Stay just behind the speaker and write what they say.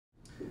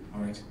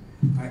All right.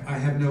 I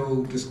have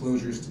no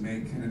disclosures to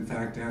make, and in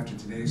fact, after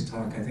today's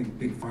talk, I think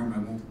Big Pharma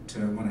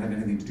won't want to have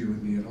anything to do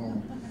with me at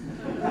all.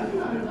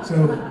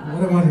 So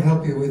what I want to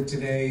help you with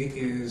today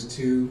is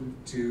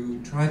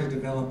to try to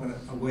develop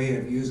a way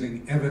of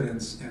using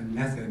evidence and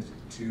method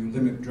to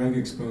limit drug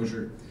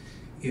exposure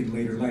in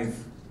later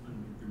life.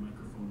 Your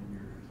microphone in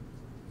your...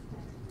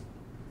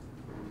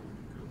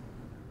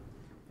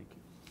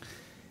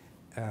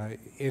 Thank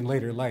you. In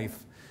later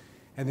life.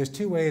 And there's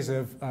two ways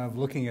of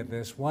looking at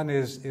this. One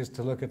is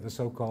to look at the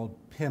so-called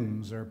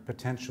PIMs, or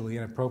potentially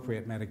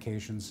inappropriate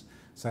medications,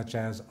 such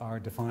as are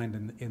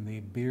defined in the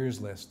Beers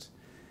list.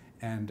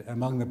 And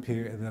among the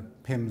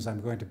PIMs,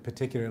 I'm going to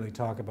particularly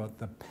talk about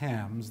the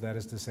PAMs, that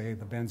is to say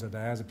the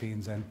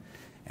benzodiazepines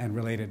and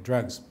related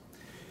drugs.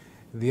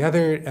 The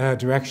other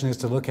direction is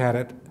to look at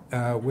it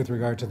with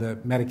regard to the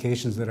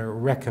medications that are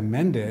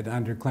recommended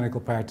under clinical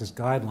practice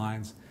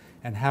guidelines,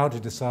 and how to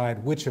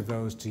decide which of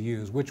those to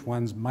use, which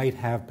ones might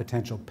have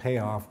potential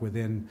payoff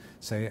within,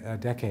 say, a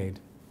decade.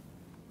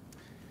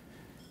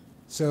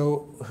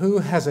 So who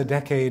has a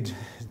decade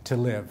to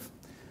live?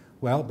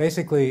 Well,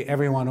 basically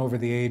everyone over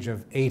the age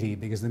of 80,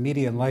 because the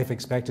median life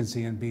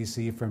expectancy in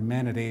BC for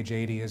men at age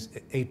 80 is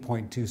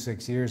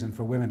 8.26 years, and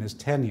for women is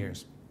 10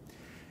 years.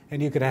 And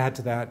you could add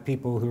to that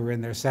people who are in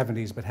their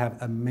 70s but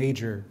have a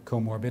major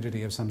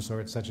comorbidity of some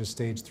sort, such as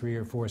stage 3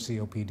 or 4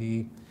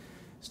 COPD,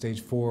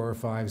 stage 4 or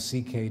 5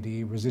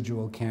 CKD,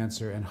 residual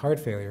cancer, and heart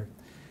failure,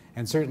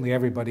 and certainly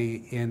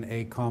everybody in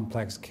a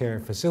complex care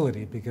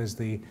facility, because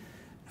the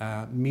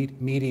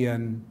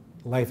median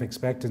life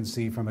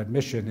expectancy from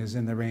admission is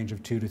in the range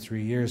of 2 to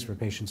 3 years for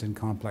patients in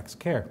complex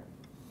care.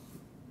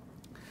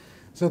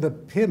 So the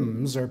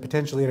PIMs, or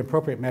potentially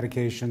inappropriate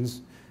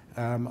medications,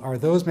 are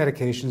those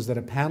medications that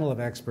a panel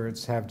of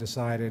experts have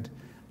decided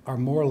are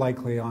more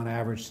likely on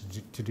average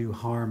to do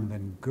harm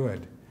than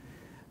good.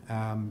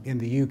 In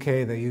the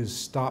UK, they use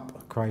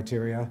STOP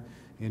criteria.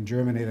 In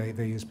Germany,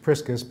 they use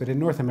Priscus. But in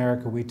North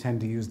America, we tend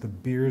to use the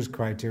Beers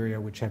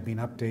criteria, which have been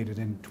updated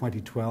in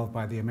 2012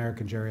 by the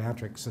American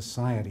Geriatric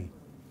Society.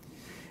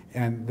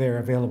 And they're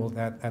available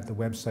at the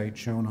website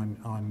shown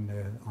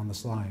on the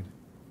slide.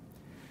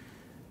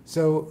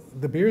 So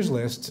the Beers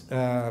list,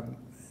 and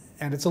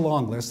it's a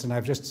long list, and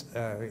I've just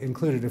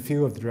included a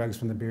few of the drugs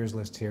from the Beers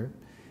list here.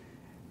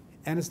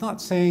 And it's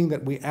not saying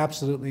that we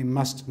absolutely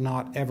must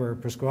not ever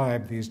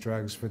prescribe these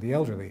drugs for the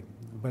elderly,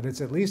 but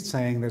it's at least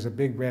saying there's a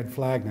big red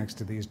flag next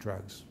to these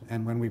drugs.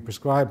 And when we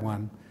prescribe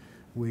one,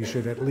 we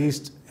should at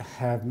least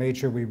have made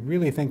sure we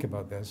really think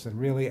about this and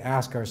really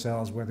ask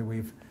ourselves whether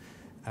we've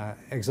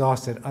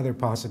exhausted other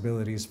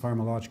possibilities,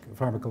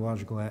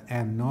 pharmacological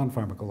and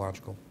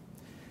non-pharmacological.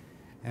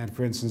 And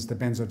for instance, the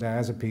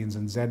benzodiazepines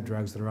and Z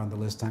drugs that are on the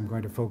list I'm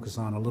going to focus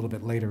on a little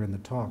bit later in the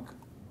talk.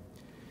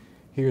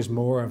 Here's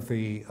more of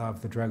the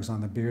drugs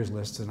on the Beers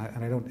list, and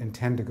I don't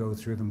intend to go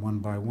through them one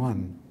by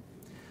one.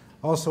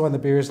 Also on the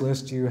Beers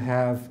list, you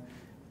have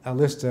a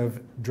list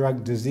of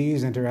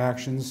drug-disease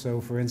interactions. So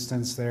for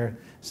instance, they're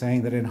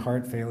saying that in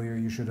heart failure,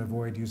 you should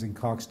avoid using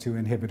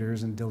COX-2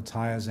 inhibitors and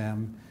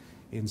diltiazem.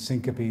 In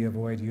syncope,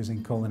 avoid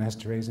using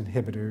cholinesterase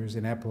inhibitors.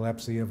 In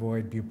epilepsy,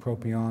 avoid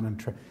bupropion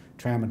and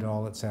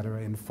tramadol,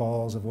 etc. In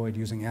falls, avoid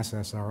using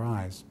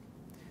SSRIs.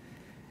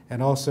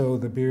 And also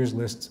the Beers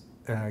list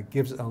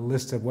gives a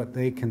list of what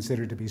they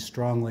consider to be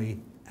strongly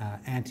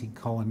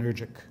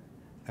anticholinergic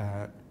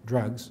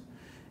drugs,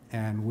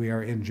 and we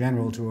are in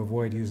general to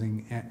avoid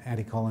using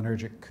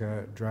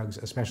anticholinergic drugs,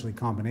 especially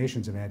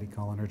combinations of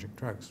anticholinergic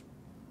drugs.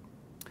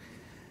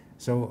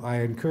 So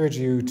I encourage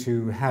you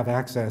to have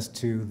access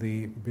to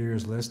the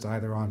Beers list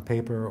either on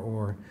paper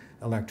or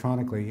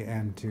electronically,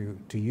 and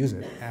to use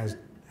it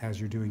as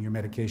you're doing your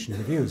medication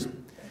reviews.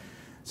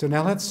 So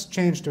now let's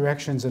change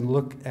directions and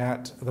look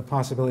at the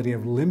possibility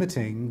of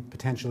limiting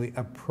potentially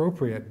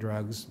appropriate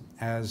drugs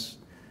as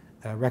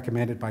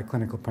recommended by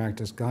clinical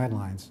practice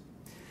guidelines.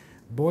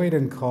 Boyd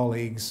and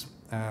colleagues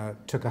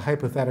took a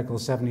hypothetical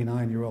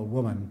 79-year-old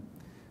woman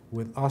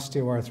with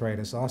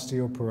osteoarthritis,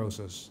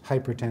 osteoporosis,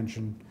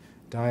 hypertension,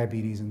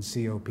 diabetes, and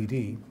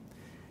COPD,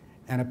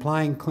 and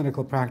applying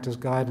clinical practice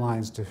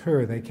guidelines to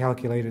her, they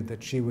calculated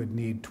that she would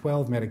need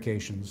 12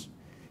 medications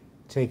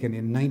taken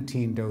in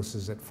 19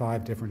 doses at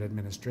 5 different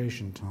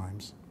administration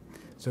times.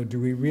 So do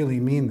we really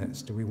mean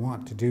this? Do we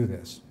want to do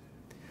this?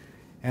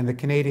 And the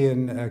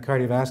Canadian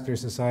Cardiovascular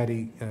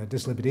Society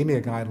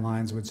dyslipidemia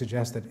guidelines would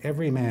suggest that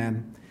every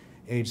man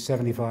age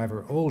 75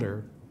 or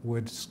older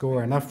would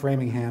score enough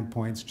Framingham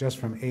points just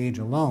from age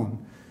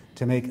alone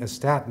to make a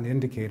statin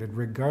indicated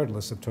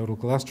regardless of total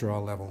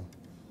cholesterol level.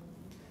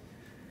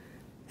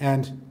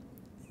 And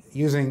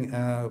using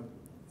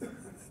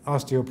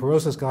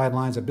osteoporosis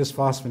guidelines, a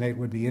bisphosphonate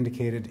would be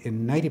indicated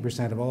in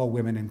 90% of all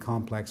women in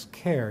complex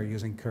care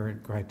using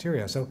current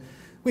criteria. So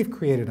we've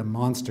created a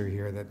monster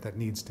here that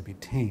needs to be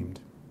tamed.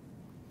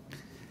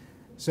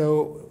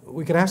 So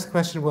we could ask the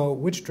question, well,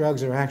 which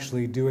drugs are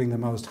actually doing the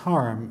most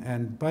harm?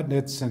 And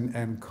Budnitz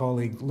and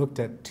colleague looked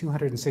at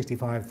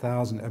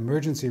 265,000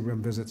 emergency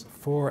room visits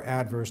for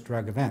adverse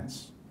drug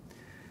events.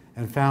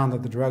 and found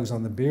that the drugs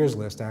on the Beers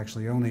list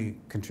actually only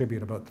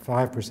contribute about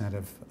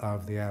 5%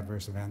 of the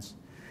adverse events.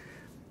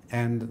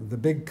 And the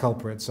big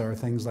culprits are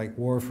things like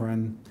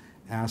warfarin,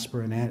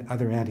 aspirin,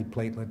 other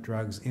antiplatelet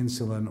drugs,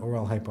 insulin,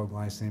 oral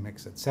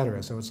hypoglycemics,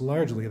 etc. So it's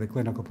largely the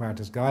clinical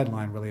practice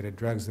guideline-related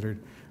drugs that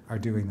are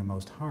doing the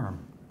most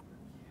harm.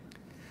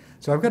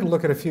 So I'm going to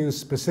look at a few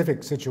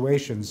specific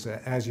situations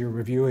as you're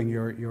reviewing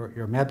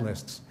your med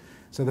lists.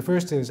 So the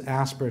first is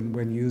aspirin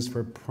when used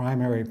for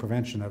primary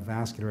prevention of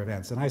vascular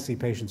events. And I see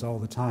patients all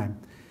the time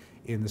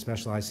in the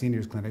specialized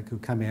seniors clinic who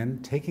come in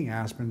taking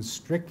aspirin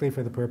strictly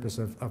for the purpose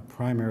of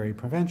primary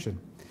prevention.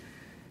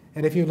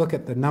 And if you look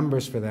at the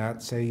numbers for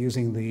that, say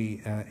using the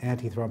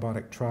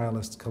Antithrombotic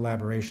Trialists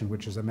Collaboration,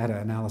 which is a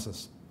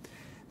meta-analysis,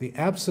 the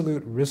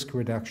absolute risk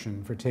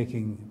reduction for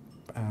taking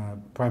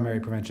primary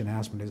prevention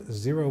aspirin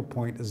is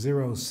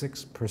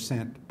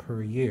 0.06%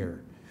 per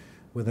year,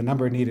 with a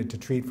number needed to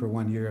treat for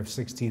 1 year of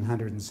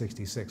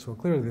 1,666. Well,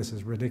 clearly this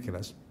is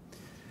ridiculous.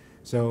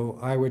 So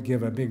I would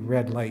give a big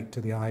red light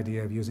to the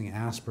idea of using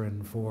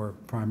aspirin for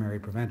primary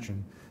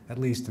prevention, at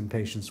least in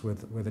patients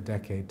with a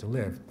decade to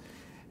live.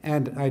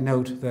 And I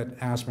note that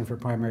aspirin for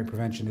primary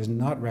prevention is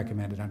not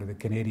recommended under the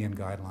Canadian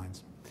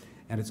guidelines,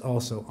 and it's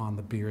also on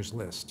the Beers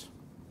list.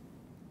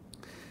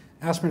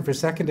 Aspirin for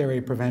secondary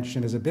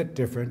prevention is a bit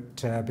different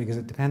because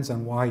it depends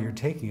on why you're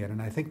taking it,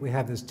 and I think we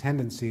have this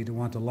tendency to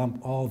want to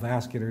lump all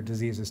vascular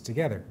diseases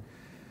together.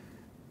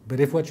 But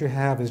if what you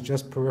have is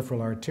just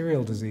peripheral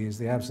arterial disease,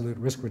 the absolute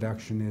risk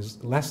reduction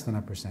is less than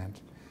 1%.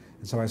 And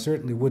so I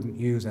certainly wouldn't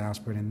use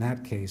aspirin in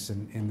that case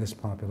in this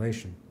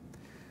population.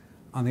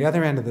 On the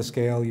other end of the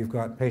scale, you've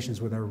got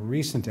patients with a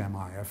recent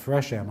MI, a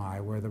fresh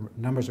MI, where the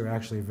numbers are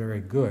actually very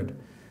good,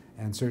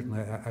 and certainly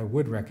I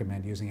would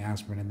recommend using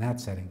aspirin in that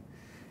setting.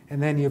 And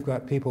then you've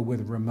got people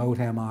with remote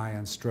MI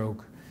and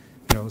stroke.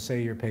 You know,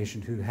 say your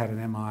patient who had an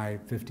MI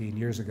 15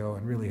 years ago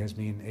and really has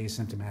been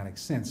asymptomatic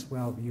since.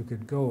 Well, you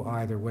could go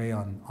either way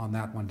on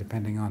that one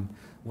depending on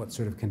what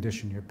sort of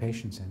condition your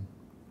patient's in.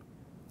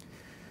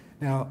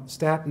 Now,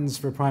 statins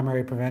for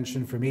primary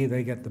prevention, for me,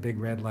 they get the big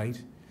red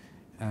light.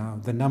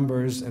 The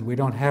numbers, and we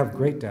don't have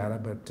great data,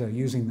 but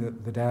using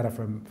the data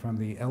from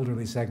the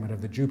elderly segment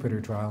of the Jupiter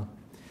trial,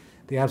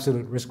 the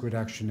absolute risk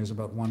reduction is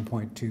about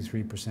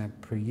 1.23%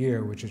 per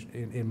year, which is,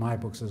 in my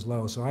books is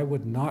low. So I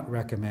would not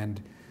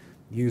recommend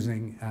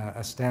using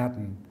a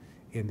statin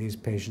in these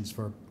patients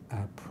for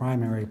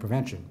primary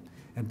prevention.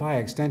 And by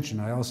extension,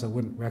 I also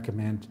wouldn't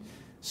recommend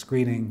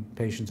screening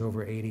patients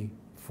over 80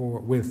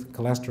 with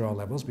cholesterol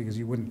levels because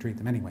you wouldn't treat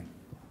them anyway.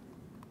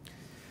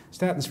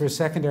 Statins for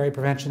secondary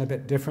prevention, a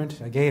bit different.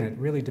 Again, it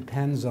really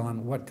depends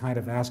on what kind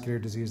of vascular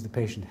disease the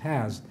patient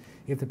has.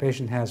 If the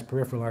patient has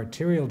peripheral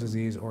arterial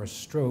disease or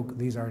stroke,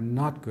 these are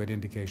not good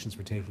indications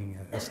for taking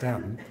a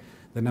statin.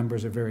 The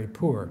numbers are very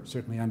poor,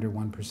 certainly under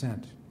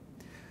 1%.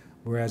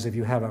 Whereas if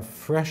you have a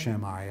fresh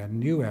MI, a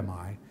new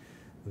MI,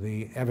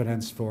 the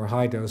evidence for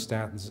high-dose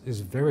statins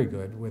is very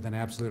good with an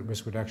absolute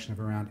risk reduction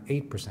of around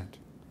 8%.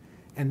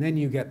 And then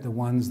you get the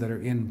ones that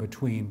are in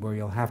between where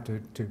you'll have to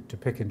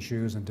pick and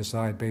choose and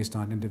decide based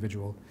on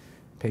individual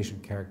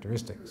patient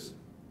characteristics.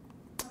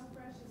 How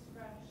fresh is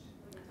fresh?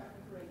 When you're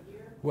talking for a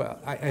year? Well,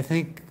 I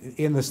think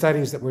in the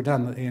studies that were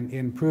done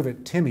in Prove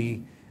It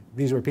TIMI,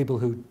 these were people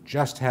who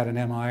just had an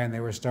MI and they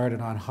were started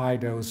on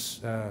high-dose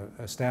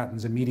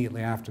statins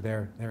immediately after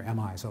their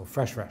MI, so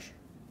fresh. How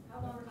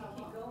long do you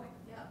keep going?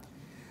 Yeah.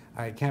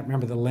 I can't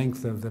remember the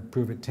length of the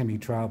Prove It TIMI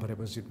trial, but it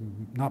was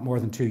not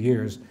more than 2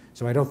 years.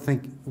 So I don't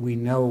think we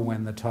know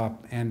when the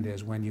top end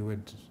is, when you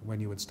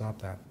would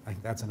stop that. I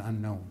think that's an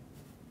unknown.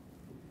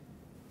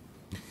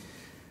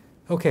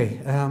 Okay,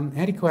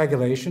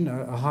 anticoagulation,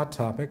 a hot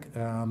topic.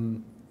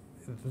 The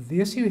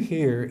issue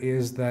here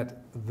is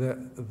that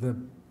the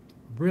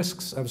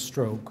risks of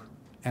stroke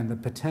and the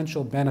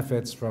potential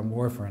benefits from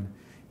warfarin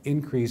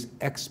increase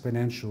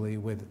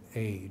exponentially with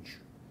age,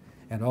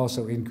 and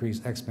also increase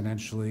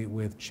exponentially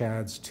with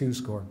CHADS 2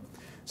 score.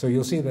 So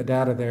you'll see the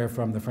data there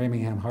from the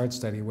Framingham Heart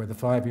Study where the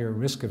 5-year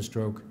risk of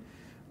stroke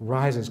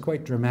rises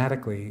quite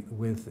dramatically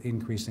with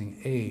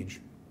increasing age.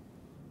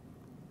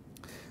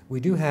 We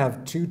do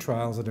have 2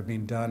 trials that have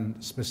been done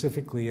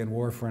specifically in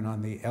warfarin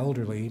on the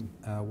elderly,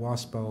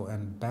 WASPO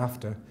and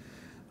BAFTA.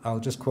 I'll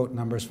just quote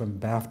numbers from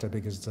BAFTA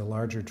because it's a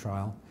larger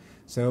trial.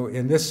 So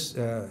in this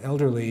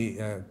elderly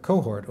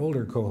cohort,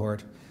 older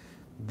cohort,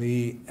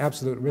 the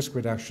absolute risk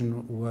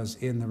reduction was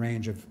in the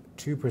range of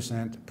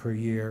 2% per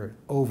year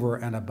over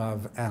and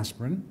above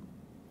aspirin.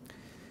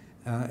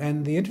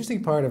 And the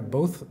interesting part of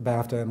both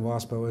BAFTA and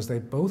WASPO is they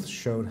both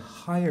showed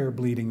higher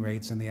bleeding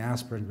rates in the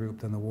aspirin group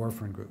than the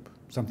warfarin group,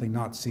 something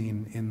not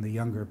seen in the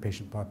younger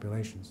patient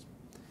populations.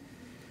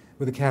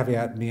 With the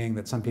caveat being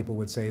that some people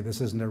would say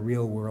this isn't a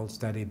real world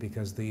study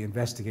because the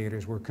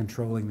investigators were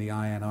controlling the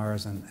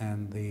INRs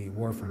and the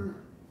warfarin.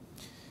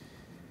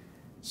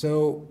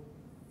 So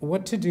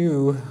what to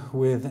do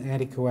with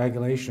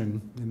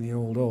anticoagulation in the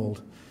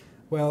old?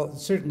 Well,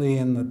 certainly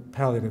in the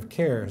palliative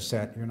care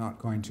set, you're not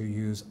going to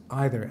use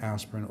either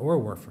aspirin or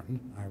warfarin,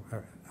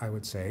 I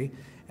would say.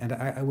 And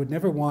I would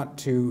never want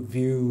to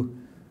view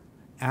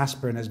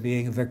aspirin as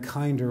being the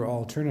kinder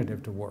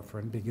alternative to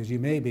warfarin, because you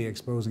may be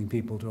exposing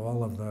people to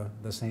all of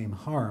the same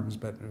harms,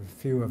 but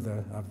few of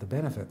the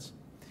benefits.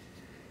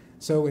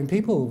 So in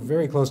people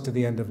very close to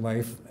the end of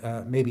life,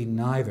 maybe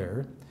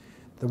neither.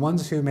 The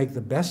ones who make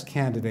the best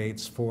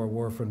candidates for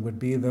warfarin would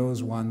be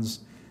those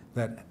ones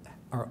that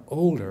are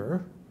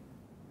older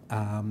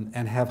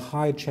and have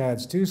high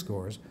CHADS-2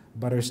 scores,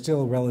 but are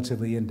still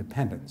relatively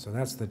independent. So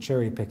that's the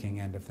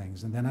cherry-picking end of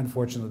things. And then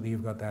unfortunately,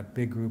 you've got that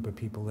big group of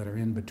people that are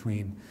in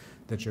between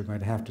that you're going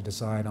to have to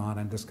decide on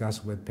and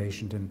discuss with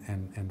patient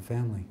and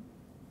family.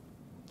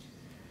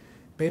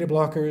 Beta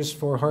blockers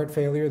for heart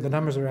failure, the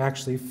numbers are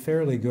actually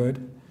fairly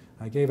good.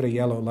 I gave it a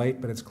yellow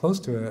light, but it's close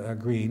to a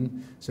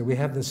green. So we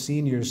have the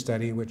senior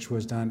study, which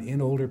was done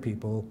in older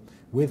people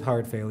with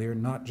heart failure,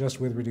 not just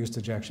with reduced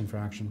ejection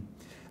fraction,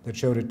 that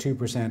showed a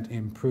 2%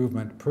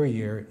 improvement per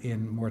year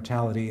in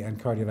mortality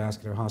and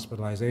cardiovascular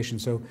hospitalization.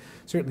 So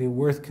certainly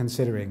worth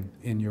considering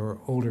in your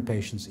older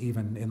patients,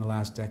 even in the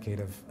last decade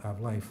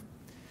of life.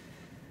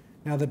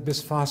 Now the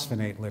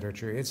bisphosphonate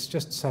literature, it's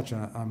just such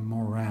a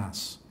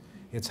morass.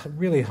 It's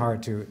really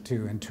hard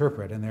to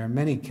interpret, and there are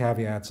many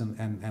caveats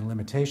and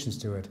limitations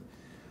to it.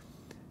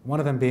 One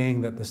of them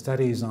being that the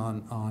studies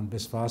on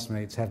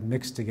bisphosphonates have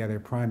mixed together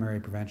primary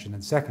prevention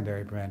and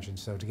secondary prevention.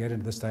 So to get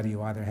into the study,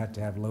 you either had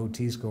to have low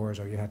T-scores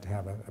or you had to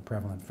have a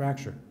prevalent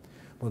fracture.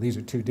 Well, these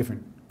are two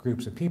different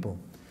groups of people.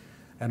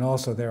 And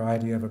also their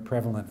idea of a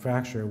prevalent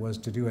fracture was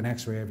to do an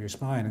X-ray of your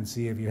spine and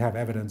see if you have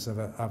evidence of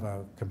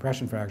a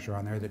compression fracture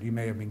on there that you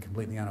may have been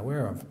completely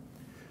unaware of.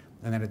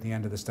 And then at the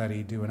end of the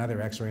study, do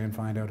another X-ray and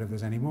find out if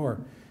there's any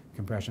more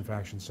compression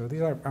fractions. So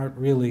these aren't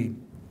really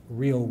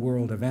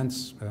real-world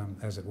events,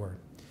 as it were.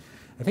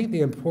 I think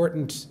the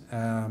important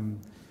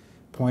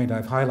point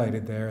I've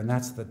highlighted there, and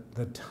that's that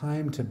the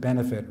time to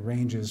benefit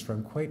ranges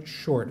from quite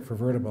short for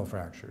vertebral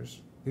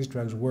fractures. These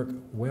drugs work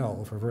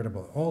well for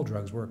all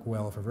drugs work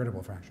well for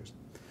vertebral fractures,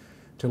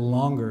 to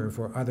longer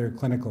for other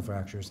clinical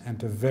fractures, and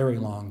to very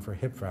long for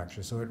hip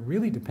fractures. So it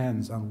really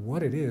depends on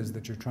what it is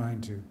that you're trying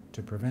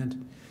to prevent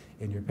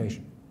in your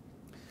patient.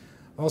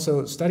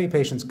 Also, study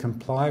patients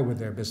comply with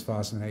their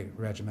bisphosphonate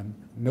regimen.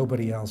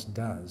 Nobody else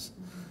does.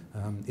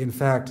 In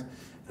fact,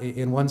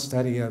 in one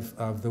study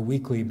of the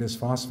weekly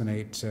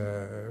bisphosphonate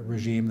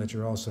regime that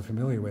you're also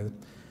familiar with,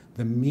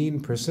 the mean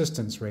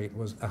persistence rate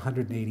was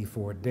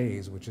 184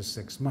 days, which is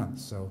 6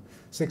 months. So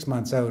 6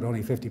 months out,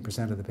 only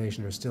 50% of the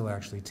patients are still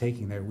actually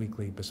taking their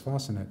weekly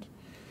bisphosphonate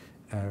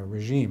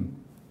regime.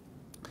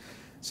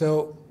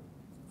 So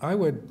I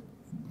would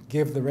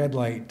give the red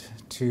light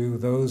to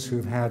those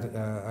who've had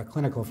a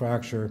clinical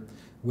fracture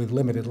with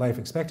limited life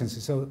expectancy.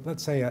 So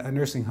let's say a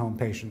nursing home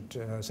patient,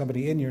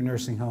 somebody in your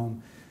nursing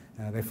home,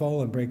 they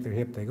fall and break their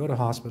hip, they go to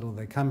hospital,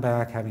 they come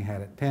back having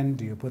had it pinned.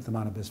 Do you put them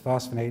on a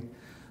bisphosphonate?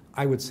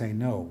 I would say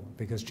no,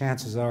 because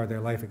chances are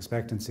their life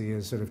expectancy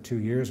is sort of 2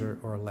 years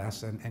or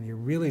less, and you're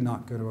really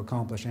not going to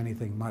accomplish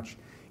anything much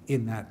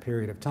in that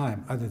period of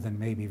time, other than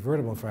maybe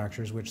vertebral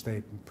fractures, which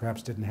they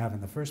perhaps didn't have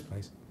in the first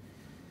place.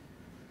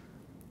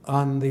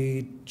 On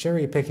the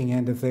cherry-picking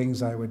end of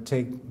things, I would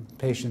take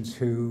patients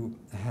who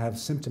have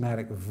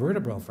symptomatic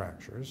vertebral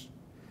fractures,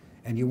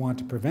 and you want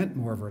to prevent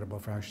more vertebral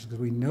fractures, because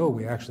we know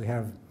we actually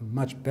have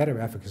much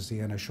better efficacy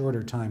and a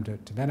shorter time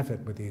to benefit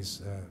with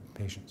these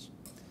patients.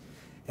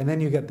 And then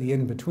you get the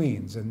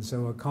in-betweens, and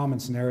so a common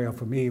scenario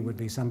for me would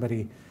be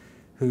somebody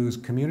who's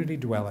community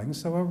dwelling,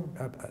 so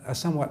a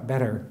somewhat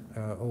better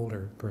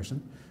older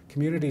person,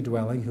 community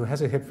dwelling, who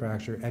has a hip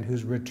fracture and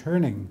who's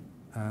returning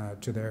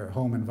to their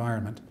home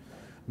environment,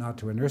 not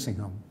to a nursing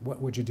home.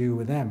 What would you do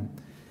with them?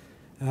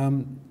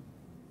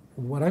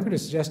 What I'm going to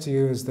suggest to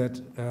you is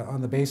that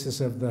on the basis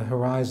of the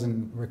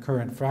Horizon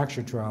recurrent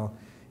fracture trial,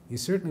 you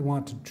certainly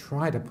want to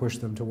try to push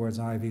them towards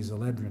IV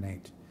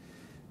zoledronate.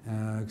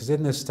 Because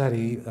in this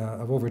study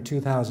of over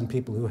 2,000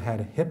 people who had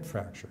a hip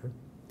fracture,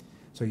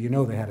 so you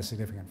know they had a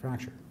significant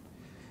fracture,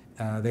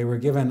 they were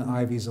given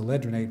IV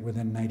zoledronate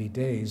within 90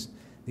 days.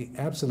 The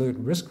absolute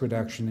risk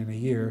reduction in a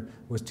year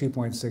was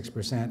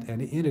 2.6%,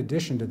 and in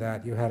addition to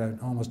that, you had an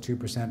almost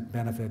 2%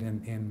 benefit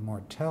in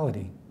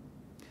mortality.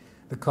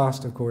 The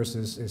cost, of course,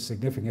 is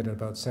significant at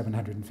about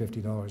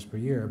 $750 per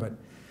year. But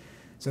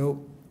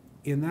so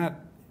in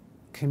that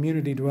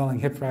community dwelling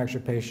hip fracture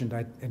patient,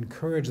 I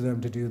encourage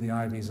them to do the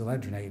IV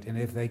zoledronate. And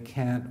if they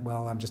can't,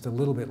 well, I'm just a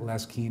little bit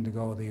less keen to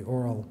go the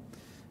oral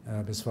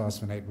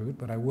bisphosphonate route,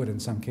 but I would in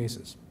some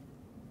cases.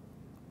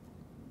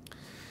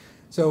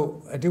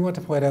 So I do want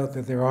to point out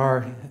that there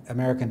are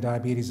American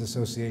Diabetes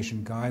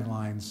Association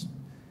guidelines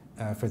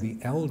for the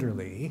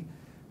elderly.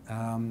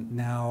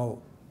 Now,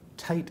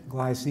 tight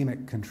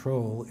glycemic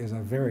control is a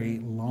very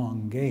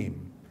long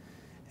game,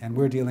 and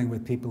we're dealing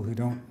with people who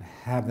don't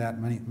have that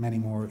many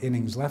more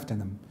innings left in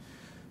them.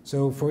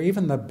 So for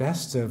even the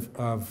best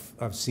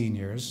of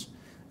seniors,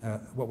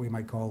 what we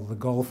might call the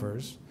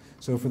golfers,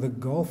 so for the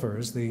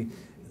golfers, the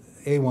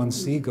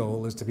A1C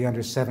goal is to be under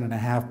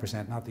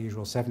 7.5%, not the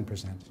usual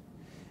 7%.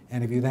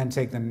 And if you then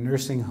take the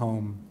nursing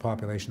home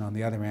population on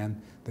the other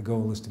end, the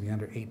goal is to be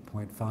under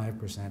 8.5%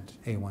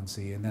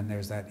 A1C, and then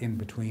there's that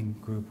in-between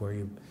group where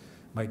you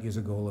might use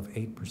a goal of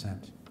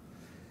 8%.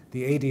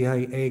 The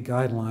ADA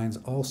guidelines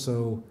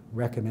also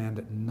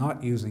recommend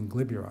not using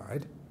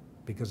glyburide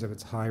because of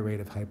its high rate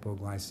of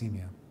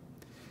hypoglycemia,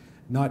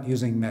 not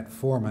using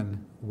metformin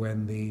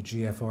when the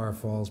GFR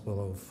falls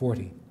below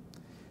 40,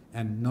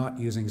 and not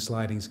using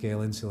sliding scale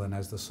insulin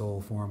as the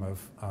sole form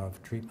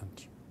of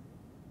treatment.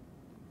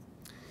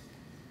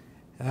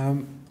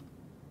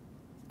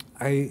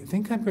 I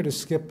think I'm going to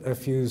skip a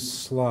few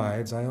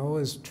slides. I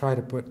always try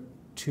to put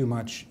too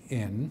much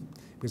in,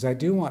 because I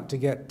do want to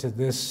get to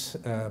this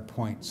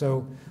point.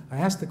 So I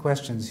asked the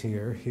questions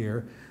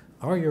here.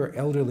 Are your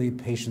elderly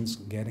patients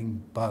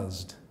getting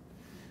buzzed?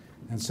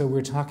 And so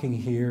we're talking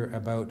here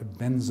about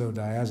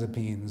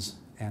benzodiazepines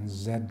and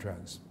Z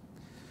drugs.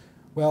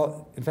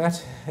 Well, in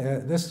fact,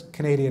 this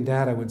Canadian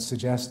data would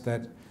suggest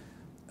that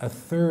a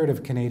third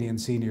of Canadian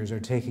seniors are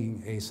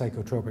taking a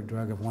psychotropic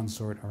drug of one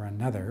sort or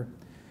another.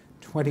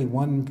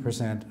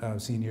 21%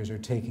 of seniors are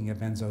taking a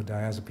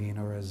benzodiazepine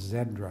or a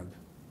Z drug.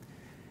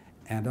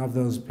 And of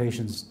those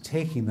patients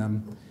taking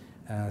them,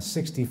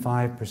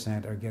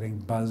 65% are getting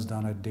buzzed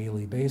on a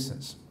daily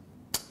basis.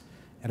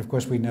 And of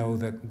course, we know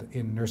that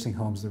in nursing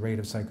homes, the rate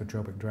of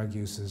psychotropic drug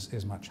use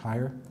is much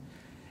higher.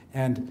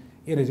 And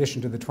in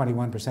addition to the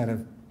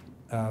 21%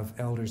 of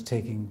elders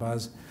taking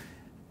buzz,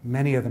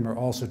 many of them are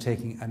also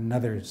taking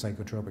another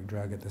psychotropic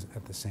drug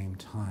at the same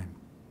time.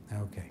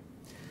 Okay.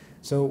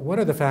 So what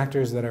are the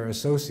factors that are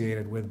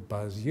associated with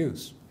buzz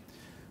use?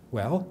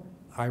 Well,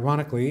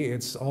 ironically,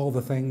 it's all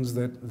the things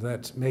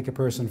that make a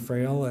person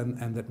frail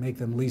and that make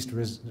them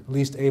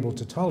least able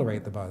to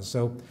tolerate the buzz.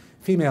 So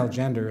female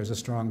gender is a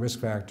strong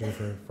risk factor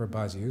for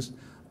buzz use.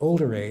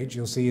 Older age,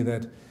 you'll see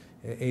that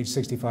age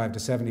 65 to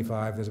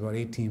 75, there's about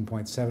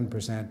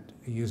 18.7%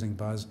 using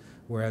buzz,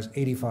 whereas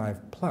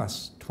 85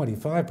 plus,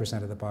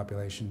 25% of the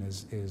population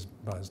is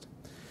buzzed.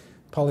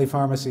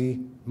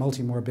 Polypharmacy,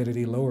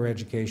 multimorbidity, lower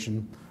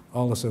education,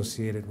 all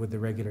associated with the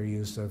regular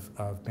use of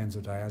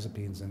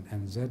benzodiazepines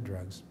and Z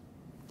drugs.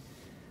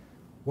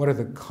 What are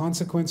the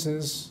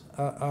consequences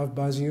of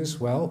buzz use?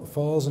 Well,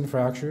 falls and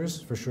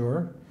fractures, for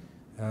sure,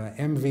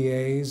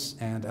 MVAs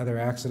and other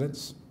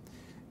accidents,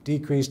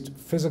 decreased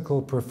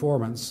physical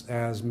performance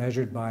as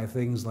measured by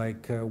things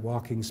like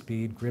walking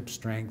speed, grip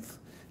strength,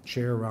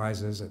 chair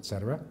rises,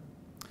 etc.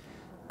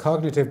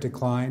 Cognitive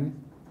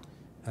decline,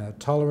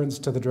 tolerance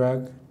to the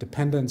drug,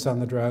 dependence on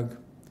the drug,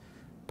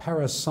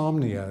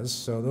 parasomnias,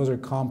 so those are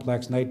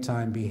complex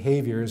nighttime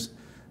behaviors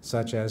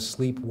such as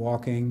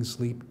sleepwalking,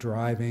 sleep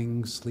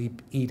driving,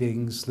 sleep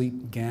eating,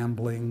 sleep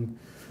gambling,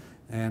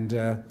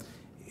 and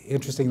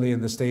interestingly in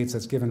the States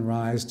that's given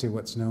rise to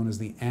what's known as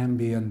the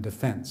Ambien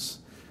defense.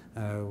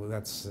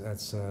 That's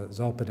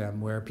Zolpidem,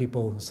 where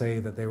people say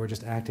that they were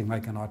just acting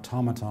like an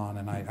automaton,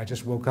 and I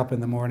just woke up in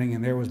the morning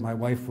and there was my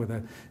wife with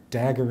a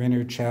dagger in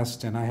her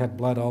chest and I had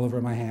blood all over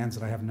my hands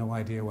and I have no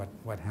idea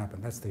what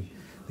happened. That's the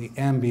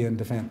Ambien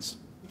defense.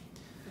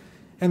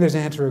 And there's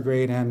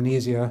anterograde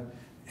amnesia,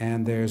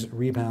 and there's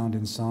rebound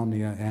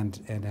insomnia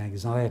and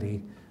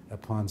anxiety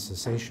upon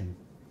cessation.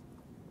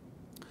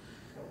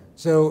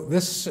 So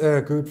this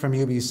group from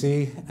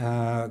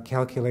UBC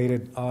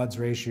calculated odds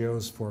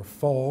ratios for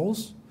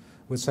falls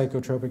with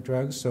psychotropic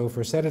drugs. So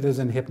for sedatives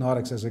and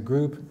hypnotics as a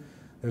group,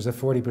 there's a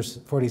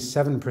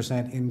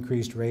 47%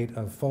 increased rate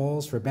of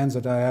falls. For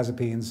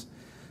benzodiazepines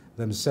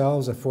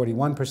themselves, a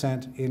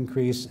 41%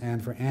 increase,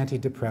 and for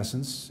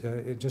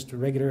antidepressants, just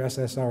regular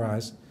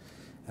SSRIs,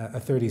 a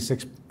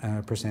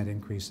 36%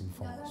 increase in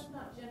falls. Now, that's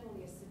not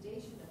generally a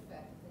sedation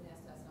effect in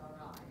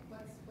SSRI.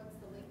 What's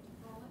the link to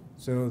falling?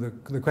 So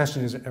the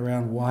question is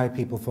around why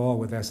people fall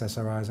with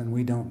SSRIs, and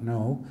we don't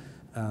know.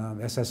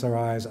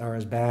 SSRIs are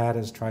as bad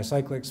as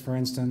tricyclics, for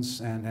instance,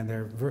 and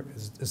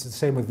it's the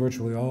same with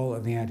virtually all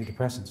of the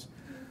antidepressants.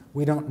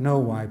 We don't know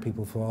why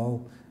people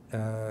fall.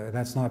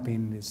 That's not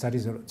been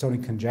studied. It's only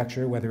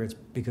conjecture, whether it's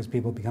because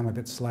people become a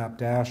bit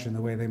slapdash in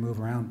the way they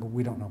move around, but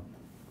we don't know.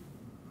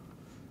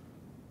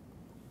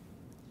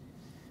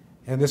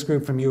 And this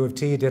group from U of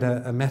T did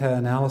a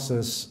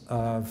meta-analysis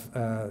of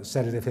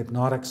sedative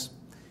hypnotics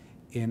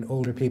in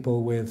older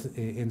people with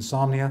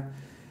insomnia.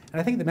 And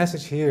I think the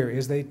message here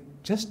is they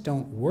just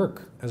don't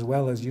work as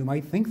well as you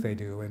might think they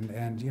do.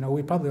 And you know,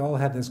 we probably all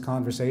had this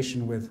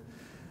conversation with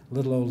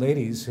little old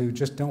ladies who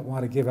just don't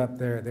want to give up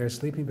their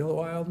sleeping pill.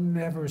 Oh, I'll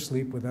never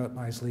sleep without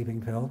my sleeping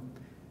pill.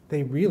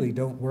 They really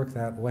don't work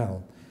that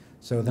well.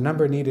 So the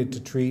number needed to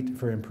treat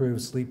for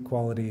improved sleep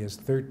quality is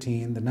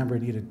 13. The number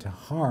needed to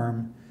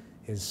harm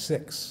is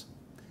 6.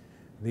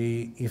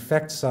 The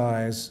effect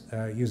size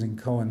using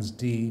Cohen's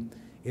D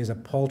is a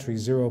paltry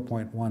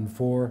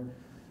 0.14.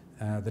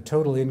 The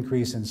total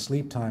increase in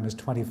sleep time is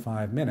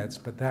 25 minutes,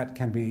 but that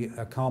can be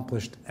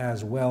accomplished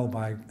as well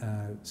by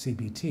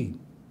CBT.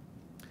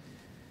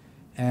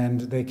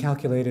 And they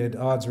calculated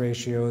odds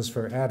ratios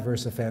for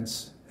adverse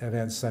events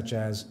such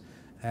as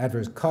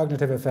adverse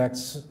cognitive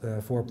effects,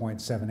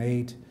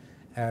 4.78,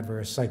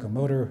 adverse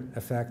psychomotor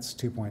effects,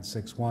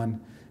 2.61,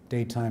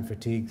 daytime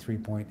fatigue,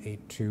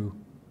 3.82,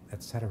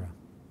 etc.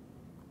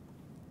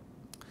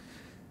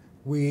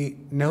 We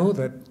know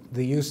that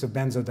the use of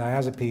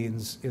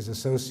benzodiazepines is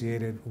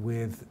associated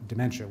with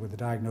dementia, with the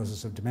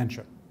diagnosis of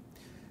dementia.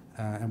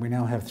 And we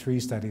now have 3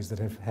 studies that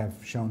have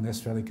shown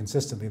this fairly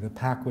consistently. The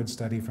Packwood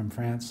study from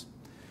France,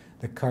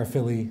 the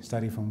Carfilly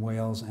study from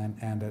Wales,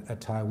 and a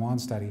Taiwan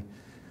study.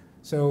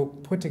 So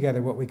put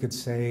together, what we could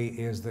say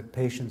is that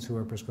patients who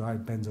are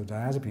prescribed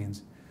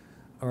benzodiazepines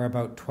are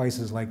about twice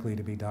as likely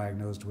to be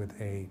diagnosed with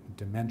a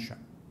dementia.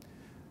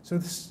 So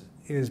this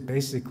is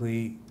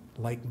basically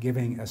like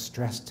giving a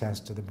stress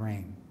test to the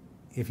brain.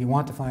 If you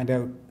want to find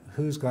out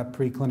who's got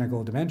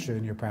preclinical dementia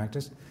in your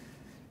practice,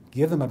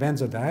 give them a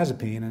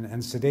benzodiazepine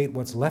and sedate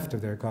what's left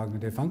of their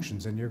cognitive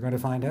functions, and you're going to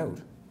find out.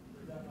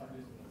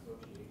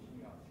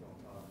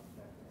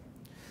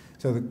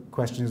 So the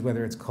question is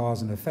whether it's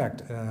cause and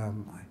effect.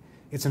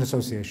 It's an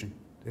association.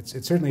 It's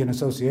certainly an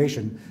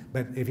association,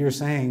 but if you're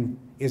saying,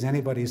 is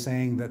anybody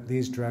saying that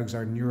these drugs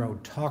are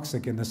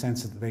neurotoxic in the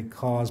sense that they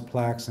cause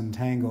plaques and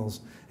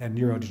tangles and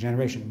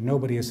neurodegeneration?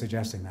 Nobody is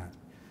suggesting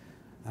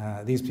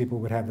that. These people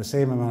would have the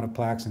same amount of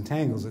plaques and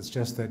tangles. It's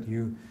just that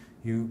you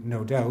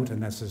no doubt,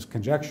 and this is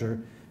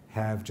conjecture,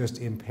 have just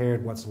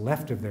impaired what's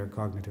left of their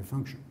cognitive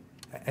function.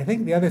 I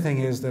think the other thing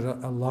is that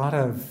a lot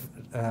of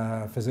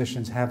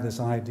physicians have this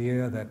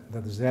idea that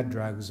the Z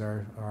drugs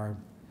are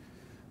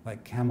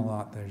like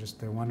Camelot.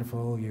 They're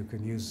wonderful. You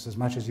can use as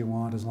much as you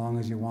want, as long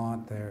as you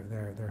want.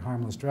 They're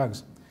harmless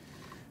drugs.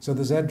 So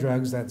the Z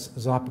drugs, that's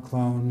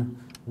Zopiclone,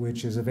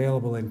 which is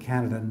available in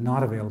Canada,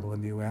 not available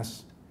in the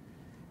US.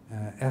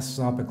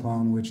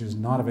 S-Zopiclone, which is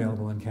not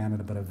available in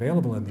Canada, but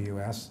available in the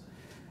US.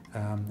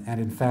 And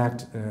in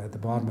fact, at the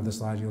bottom of the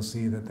slide, you'll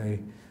see that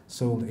they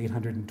sold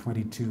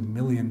 $822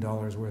 million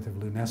worth of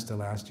Lunesta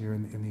last year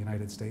in the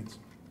United States.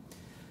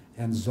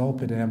 And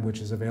Zolpidem, which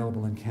is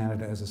available in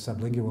Canada as a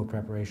sublingual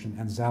preparation,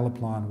 and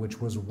Zaloplon, which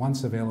was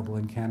once available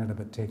in Canada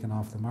but taken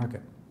off the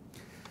market.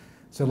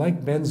 So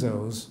like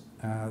benzos,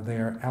 they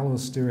are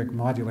allosteric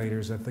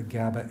modulators of the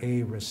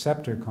GABA-A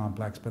receptor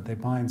complex, but they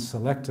bind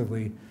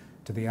selectively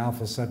to the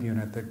alpha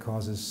subunit that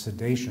causes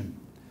sedation.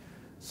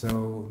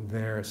 So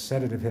they're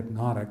sedative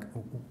hypnotic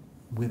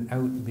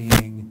without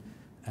being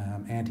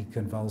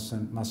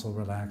anticonvulsant, muscle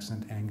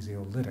relaxant,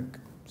 anxiolytic.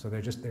 So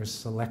they're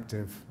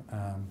selective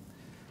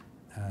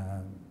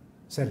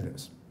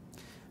sedatives.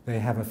 They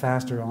have a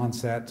faster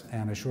onset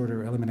and a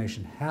shorter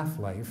elimination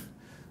half-life,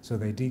 so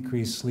they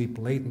decrease sleep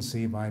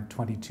latency by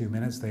 22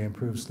 minutes. They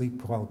improve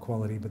sleep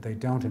quality, but they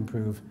don't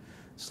improve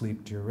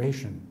sleep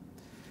duration.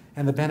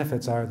 And the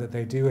benefits are that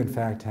they do, in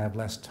fact, have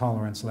less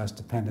tolerance, less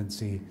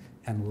dependency,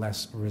 and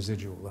less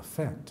residual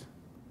effect.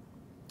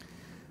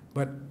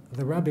 But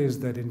the rub is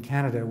that in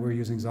Canada, we're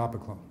using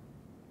Zopiclone.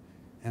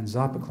 And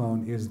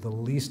Zopiclone is the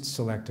least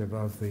selective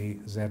of the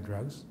Z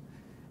drugs.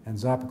 And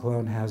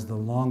Zopiclone has the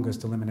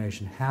longest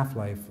elimination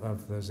half-life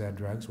of the Z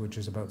drugs, which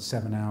is about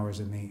 7 hours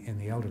in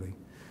the elderly.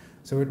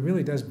 So it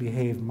really does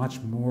behave much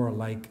more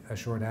like a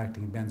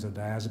short-acting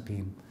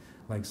benzodiazepine,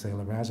 like, say,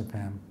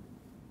 lorazepam.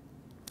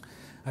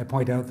 I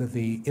point out that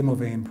the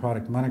Imovane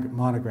product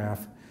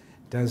monograph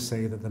does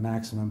say that the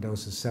maximum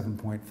dose is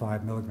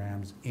 7.5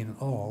 milligrams in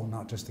all,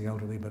 not just the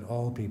elderly, but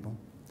all people.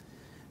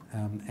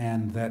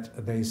 And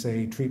that they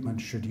say treatment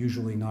should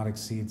usually not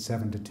exceed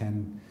 7 to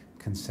 10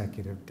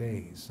 consecutive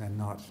days and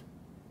not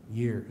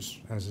years,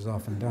 as is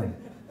often done.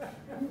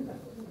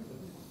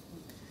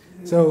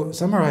 So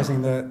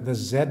summarizing the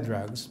Z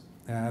drugs,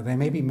 they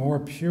may be more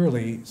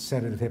purely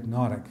sedative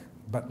hypnotic,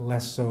 but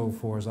less so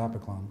for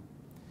Zopiclone.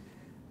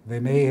 They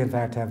may in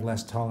fact have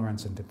less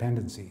tolerance and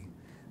dependency.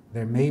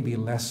 There may be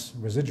less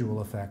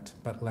residual effect,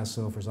 but less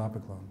so for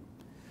Zopiclone.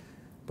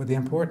 But the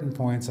important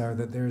points are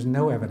that there is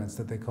no evidence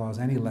that they cause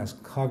any less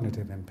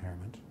cognitive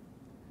impairment,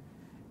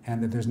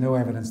 and that there's no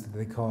evidence that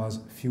they cause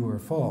fewer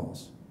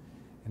falls.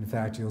 In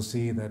fact, you'll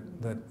see that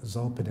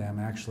Zolpidem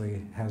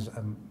actually has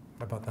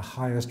about the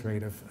highest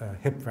rate of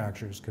hip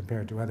fractures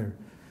compared to other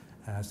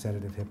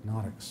sedative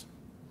hypnotics.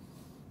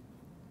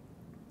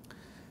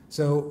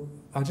 So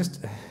I'll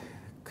just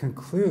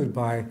conclude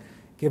by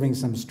giving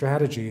some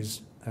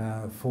strategies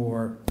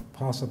for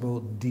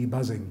possible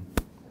debuzzing.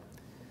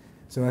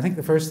 So I think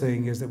the first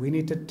thing is that we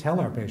need to tell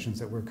our patients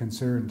that we're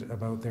concerned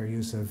about their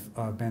use of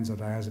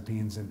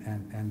benzodiazepines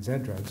and Z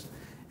drugs,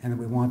 and that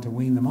we want to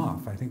wean them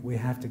off. I think we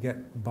have to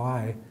get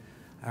by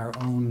our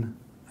own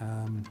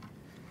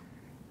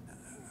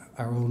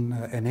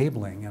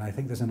enabling, and I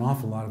think there's an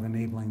awful lot of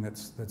enabling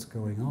that's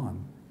going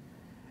on.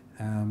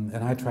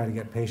 And I try to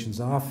get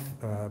patients off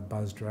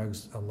buzz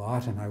drugs a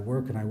lot, and I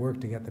work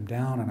to get them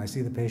down, and I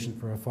see the patient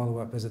for a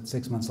follow-up visit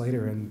 6 months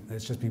later, and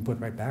it's just being put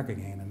right back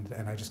again,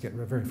 and I just get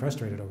very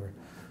frustrated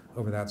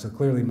over that. So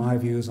clearly my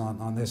views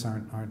on this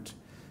aren't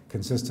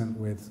consistent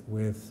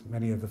with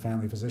many of the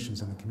family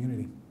physicians in the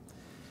community.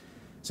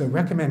 So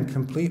recommend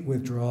complete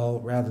withdrawal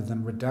rather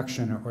than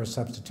reduction or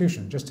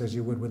substitution, just as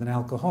you would with an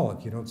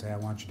alcoholic. You don't say, I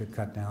want you to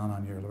cut down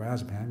on your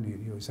lorazepam.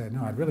 You say,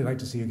 no, I'd really like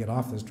to see you get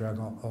off this drug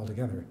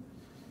altogether.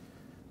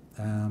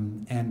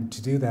 And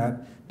to do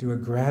that, do a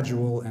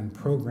gradual and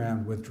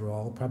programmed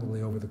withdrawal,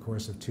 probably over the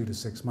course of 2 to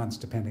 6 months,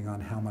 depending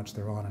on how much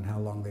they're on and how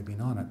long they've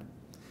been on it.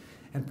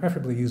 and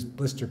preferably use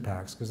blister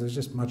packs because there's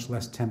just much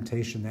less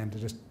temptation then to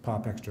just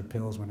pop extra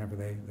pills whenever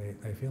they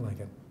feel like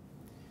it.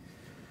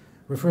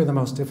 Refer the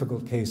most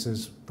difficult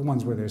cases, the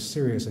ones where there's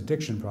serious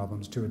addiction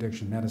problems, to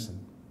addiction medicine.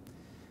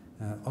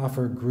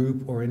 Offer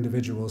group or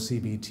individual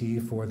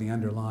CBT for the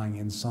underlying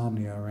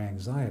insomnia or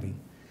anxiety,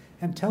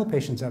 and tell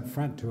patients up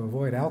front to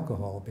avoid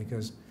alcohol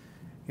because,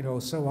 you know,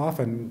 so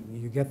often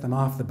you get them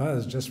off the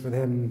buzz just for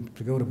them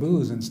to go to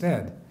booze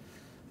instead,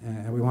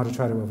 and we want to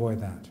try to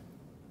avoid that.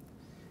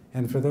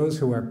 And for those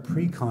who are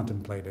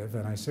pre-contemplative,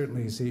 and I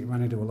certainly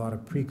run into a lot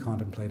of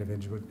pre-contemplative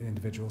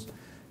individuals,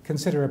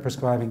 consider a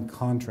prescribing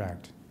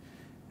contract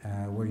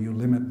where you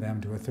limit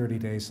them to a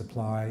 30-day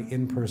supply,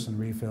 in-person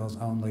refills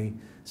only,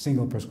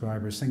 single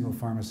prescriber, single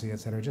pharmacy,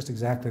 etc., just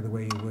exactly the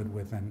way you would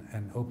with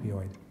an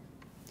opioid.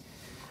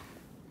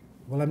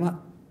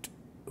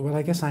 Well,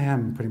 I guess I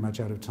am pretty much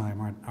out of time,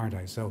 aren't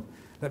I? So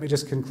let me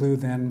just conclude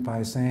then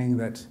by saying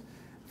that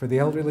for the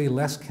elderly,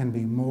 less can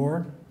be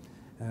more.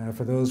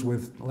 For those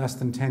with less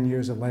than 10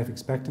 years of life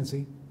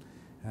expectancy,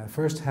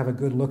 first have a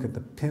good look at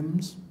the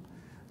PIMS.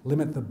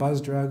 Limit the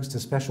buzz drugs to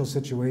special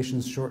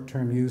situations,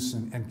 short-term use,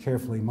 and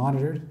carefully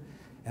monitored,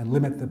 and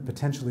limit the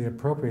potentially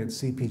appropriate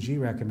CPG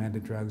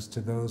recommended drugs to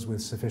those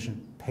with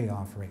sufficient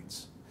payoff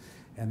rates.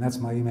 And that's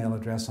my email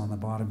address on the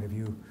bottom if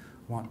you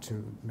want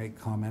to make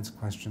comments,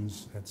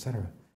 questions, etc.